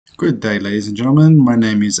Good day, ladies and gentlemen. My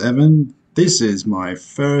name is Evan. This is my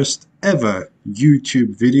first ever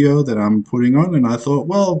YouTube video that I'm putting on, and I thought,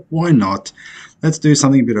 well, why not? Let's do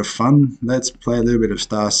something a bit of fun. Let's play a little bit of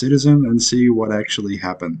Star Citizen and see what actually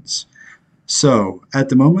happens. So, at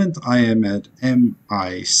the moment, I am at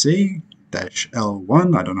MIC-L1.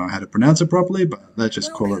 I don't know how to pronounce it properly, but let's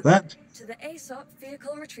just call it that. To the ASOP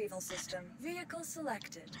vehicle retrieval system. Vehicle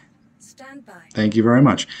selected. Stand by. Thank you very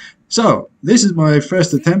much. So, this is my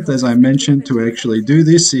first attempt, as I mentioned, to actually do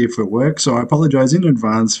this, see if it works. So I apologize in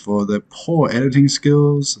advance for the poor editing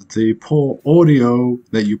skills, the poor audio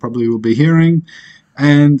that you probably will be hearing,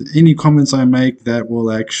 and any comments I make that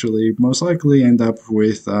will actually most likely end up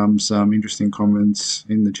with some interesting comments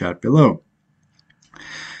in the chat below.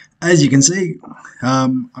 As you can see,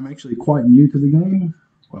 I'm actually quite new to the game.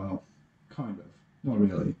 Well, kind of. Not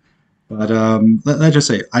really. But let's just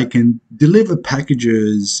say I can deliver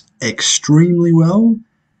packages extremely well.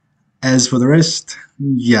 As for the rest,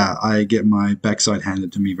 yeah, I get my backside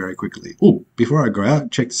handed to me very quickly. Oh, before I go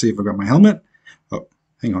out, check to see if I got my helmet. Oh,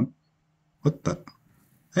 hang on. What the?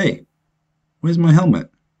 Hey, where's my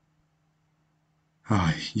helmet?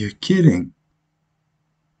 Oh, you're kidding.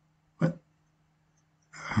 What?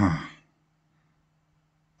 Oh.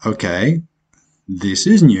 Okay, this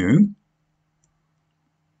is new.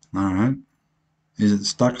 Alright. Is it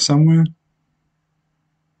stuck somewhere?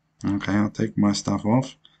 Okay, I'll take my stuff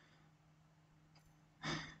off.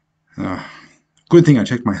 Good thing I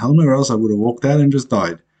checked my helmet, or else I would have walked out and just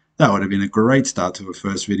died. That would have been a great start to a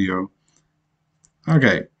first video.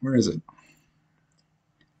 Okay, where is it?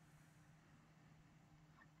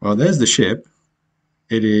 Well, there's the ship.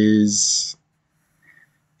 It is...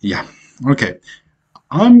 yeah. Okay.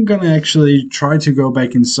 I'm going to actually try to go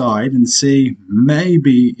back inside and see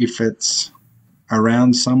maybe if it's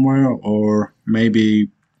around somewhere, or maybe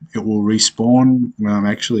it will respawn when I'm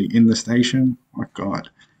actually in the station. Oh God.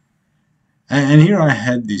 And here I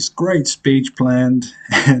had this great speech planned,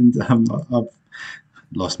 and I've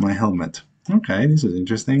lost my helmet. Okay, this is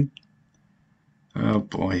interesting. Oh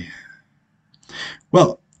boy.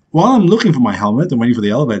 Well, while I'm looking for my helmet and waiting for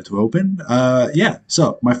the elevator to open, yeah,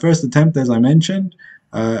 so my first attempt, as I mentioned,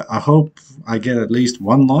 I hope I get at least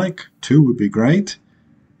 1 like. 2 would be great.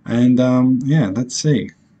 And yeah, let's see.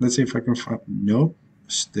 Let's see if I can find... Nope,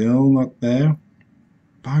 still not there.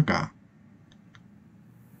 Bugger.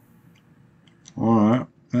 Alright,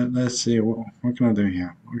 let's see. What can I do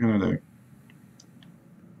here? What can I do?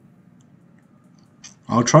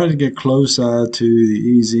 I'll try to get closer to the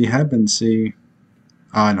easy hub and see...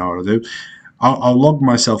 I know what I'll do. I'll log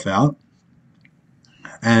myself out.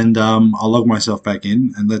 And I'll log myself back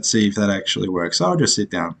in, and let's see if that actually works. So I'll just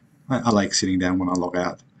sit down. I like sitting down when I log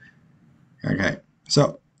out. Okay,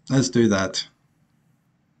 so let's do that.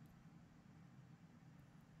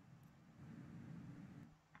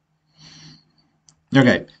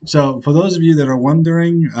 Okay, so for those of you that are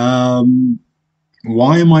wondering,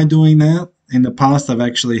 why am I doing that? In the past, I've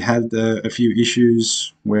actually had a few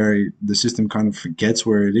issues where the system kind of forgets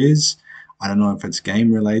where it is. I don't know if it's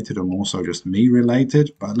game related or more so just me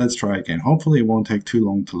related, but let's try again. Hopefully it won't take too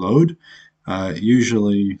long to load.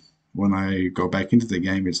 Usually when I go back into the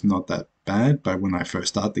game, it's not that bad, but when I first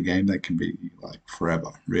start the game, that can be like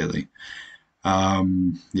forever, really.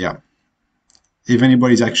 Yeah. If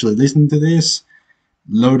anybody's actually listening to this,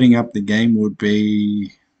 loading up the game would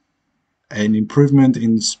be an improvement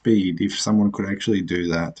in speed if someone could actually do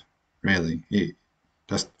that, really.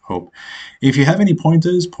 Just hope. If you have any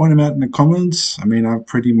pointers, point them out in the comments. I mean, I've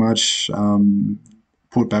pretty much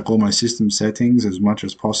put back all my system settings as much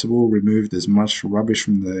as possible, removed as much rubbish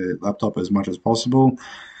from the laptop as much as possible.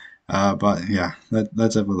 But yeah,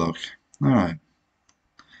 let's have a look. All right.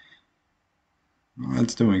 Well,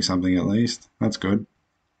 that's doing something at least. That's good.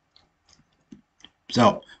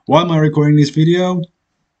 So, why am I recording this video?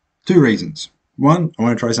 2 reasons. 1, I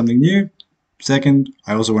want to try something new. 2nd,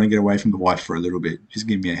 I also want to get away from the wife for a little bit. She's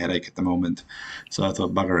giving me a headache at the moment. So I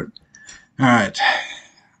thought, bugger it. Alright.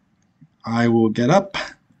 I will get up.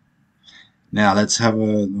 Now let's have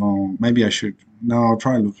a... Oh, maybe I should... No, I'll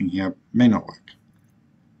try looking here. May not work.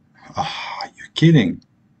 Ah, oh, you're kidding.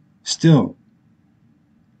 Still.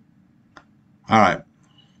 Alright.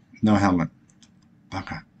 No helmet.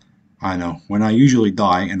 Bugger. I know. When I usually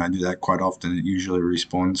die, and I do that quite often, it usually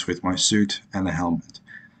respawns with my suit and a helmet.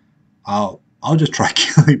 I'll just try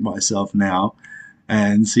killing myself now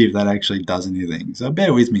and see if that actually does anything. So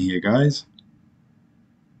bear with me here, guys.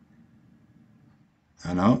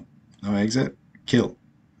 I know. No exit. Kill.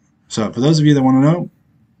 So for those of you that want to know,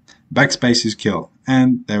 backspace is kill.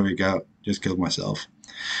 And there we go. Just killed myself.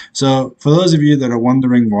 So, for those of you that are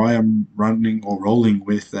wondering why I'm running or rolling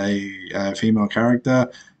with a female character,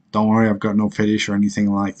 don't worry, I've got no fetish or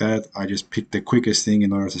anything like that. I just picked the quickest thing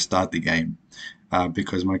in order to start the game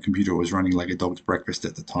because my computer was running like a dog's breakfast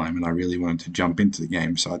at the time and I really wanted to jump into the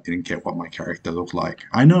game, so I didn't care what my character looked like.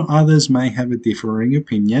 I know others may have a differing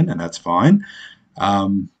opinion, and that's fine.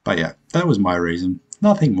 But yeah, that was my reason.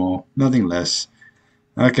 Nothing more, nothing less.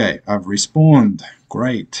 Okay, I've respawned.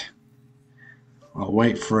 Great. I'll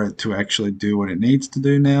wait for it to actually do what it needs to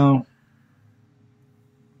do now.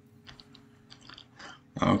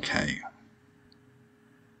 Okay.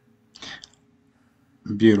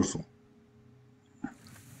 Beautiful.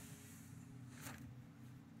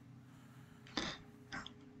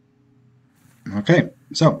 Okay,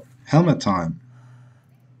 so helmet time.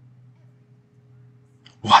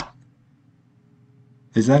 What?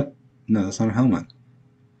 Is that? No, that's not a helmet.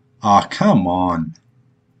 Oh, come on.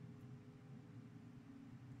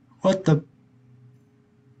 What the?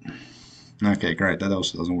 Okay, great. That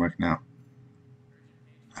also doesn't work now.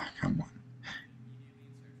 Oh, come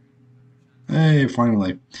on. Hey,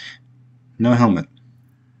 finally. No helmet.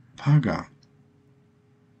 Pogo.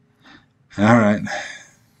 Alright.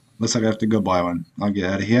 Looks like I have to go buy one. I'll get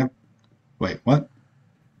out of here. Wait, what?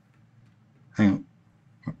 Hang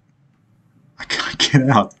on. I can't get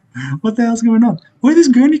out. What the hell's going on? Where does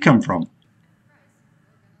Gurney come from?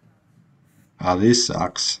 Ah, this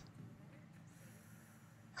sucks.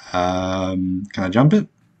 Can I jump it?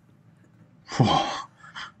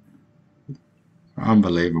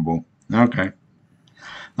 Unbelievable. Okay.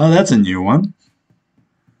 Oh, that's a new one.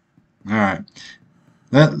 Alright.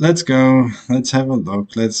 Let's go. Let's have a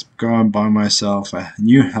look. Let's go and buy myself a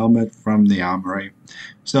new helmet from the armory.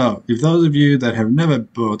 So, if those of you that have never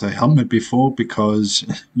bought a helmet before because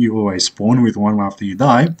you always spawn with one after you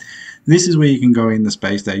die, this is where you can go in the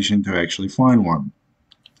space station to actually find one.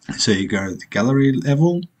 So you go to the gallery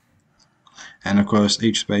level, and of course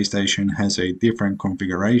each space station has a different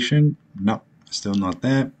configuration. Nope, still not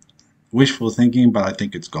there. Wishful thinking, but I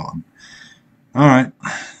think it's gone. Alright,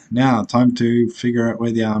 now time to figure out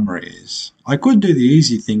where the armory is. I could do the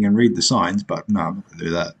easy thing and read the signs, but no, I'm not going to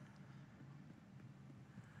do that.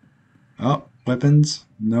 Oh, weapons?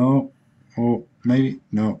 No. Or maybe?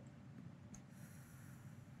 No.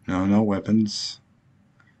 No, no weapons.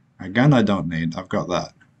 A gun I don't need. I've got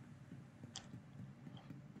that.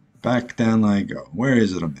 Back down I go. Where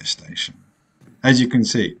is it on this station? As you can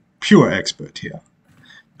see, pure expert here.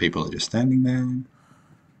 People are just standing there.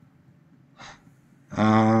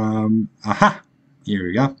 Aha! Here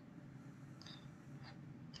we go.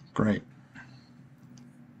 Great.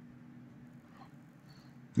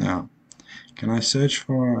 Now, can I search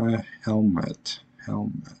for a helmet?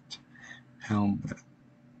 Helmet. Helmet.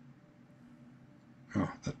 Oh,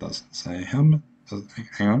 that doesn't say helmet.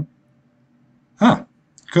 Hang on. Ah,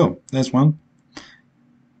 cool. There's one.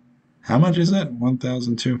 How much is it?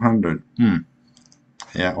 1,200.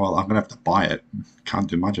 Yeah, well, I'm going to have to buy it. Can't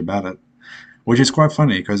do much about it. Which is quite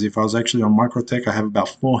funny, because if I was actually on Microtech, I have about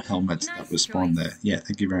 4 helmets that were spawned there. Yeah,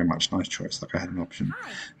 thank you very much. Nice choice. Like I had an option.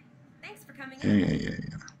 Hi. Thanks for coming Yeah,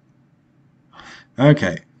 in. yeah.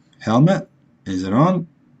 Okay. Helmet. Is it on?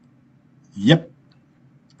 Yep.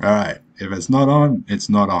 Alright. If it's not on, it's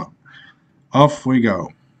not on. Off we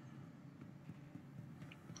go.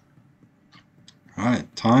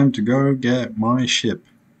 Alright, time to go get my ship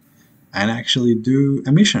and actually do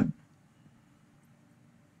a mission.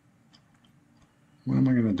 What am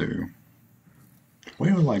I going to do?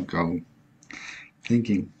 Where will I go?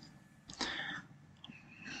 Thinking.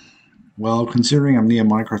 Well, considering I'm near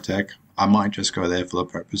Microtech, I might just go there for the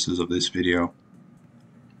purposes of this video.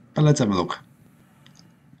 But let's have a look.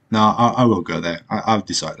 No, I will go there. I've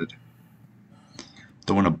decided.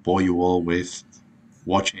 Don't want to bore you all with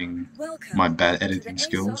watching my bad editing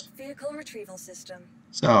skills. Vehicle retrieval system.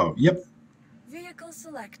 So, yep. Vehicle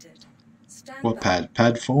selected. Stand What by. pad?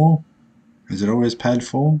 Pad 4? Is it always pad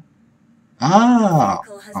 4? Ah!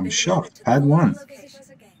 I'm shocked. Pad 1.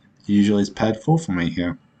 Usually it's pad 4 for me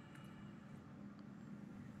here.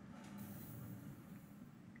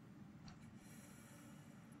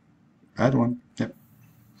 Pad 1. Yep.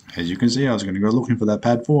 As you can see, I was going to go looking for that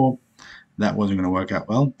pad 4. That wasn't going to work out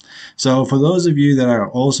well. So for those of you that are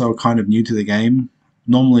also kind of new to the game,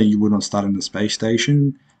 normally you would not start in the space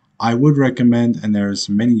station. I would recommend, and there's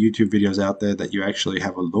many YouTube videos out there that you actually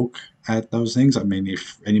have a look at those things. I mean,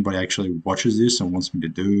 if anybody actually watches this and wants me to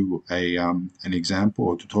do a an example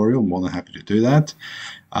or tutorial, I'm more than happy to do that.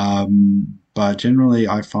 But generally,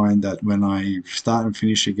 I find that when I start and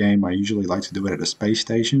finish a game, I usually like to do it at a space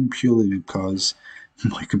station, purely because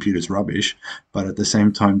my computer's rubbish, but at the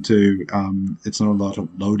same time too, it's not a lot of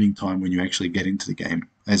loading time when you actually get into the game,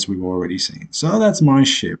 as we've already seen. So that's my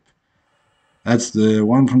ship. That's the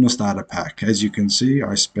one from the starter pack. As you can see,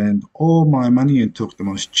 I spent all my money and took the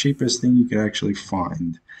most cheapest thing you could actually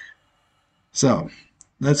find. So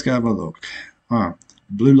let's go have a look. Ah,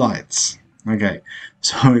 blue lights. Okay,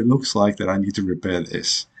 so it looks like that I need to repair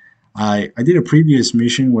this. I did a previous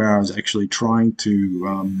mission where I was actually trying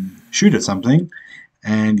to shoot at something,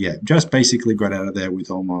 and yeah, just basically got out of there with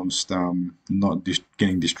almost not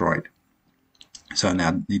getting destroyed. So now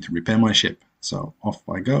I need to repair my ship. So off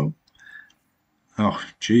I go. Oh,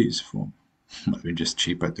 geez, might have been just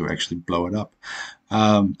cheaper to actually blow it up.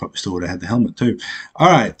 But we still would have had the helmet too. All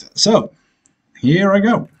right, so here I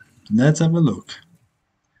go. Let's have a look.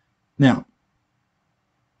 Now,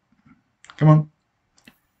 come on.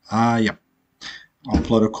 Yeah. I'll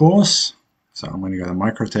plot a course. So I'm going to go to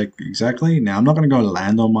Microtech exactly. Now, I'm not going to go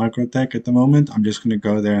land on Microtech at the moment. I'm just going to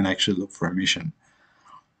go there and actually look for a mission.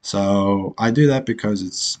 So I do that because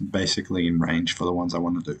it's basically in range for the ones I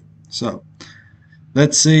want to do. So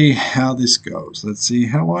let's see how this goes. Let's see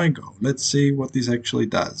how I go. Let's see what this actually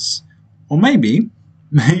does. Or maybe,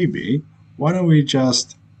 why don't we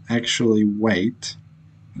just actually wait,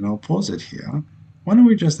 and I'll pause it here. Why don't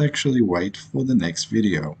we just actually wait for the next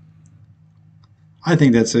video? I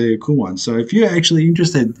think that's a cool one. So if you're actually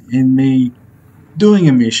interested in me doing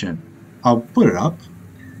a mission, I'll put it up.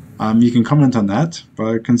 You can comment on that,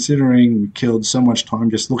 but considering we killed so much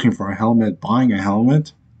time just looking for a helmet, buying a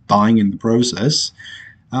helmet, dying in the process,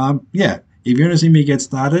 yeah, if you want to see me get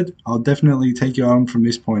started, I'll definitely take you on from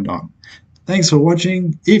this point on. Thanks for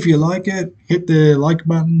watching. If you like it, hit the like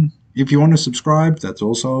button. If you want to subscribe, that's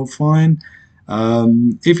also fine.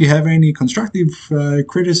 If you have any constructive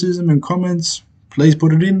criticism and comments, please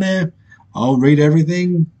put it in there. I'll read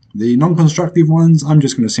everything. The non-constructive ones, I'm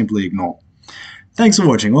just going to simply ignore. Thanks for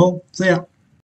watching all. See ya.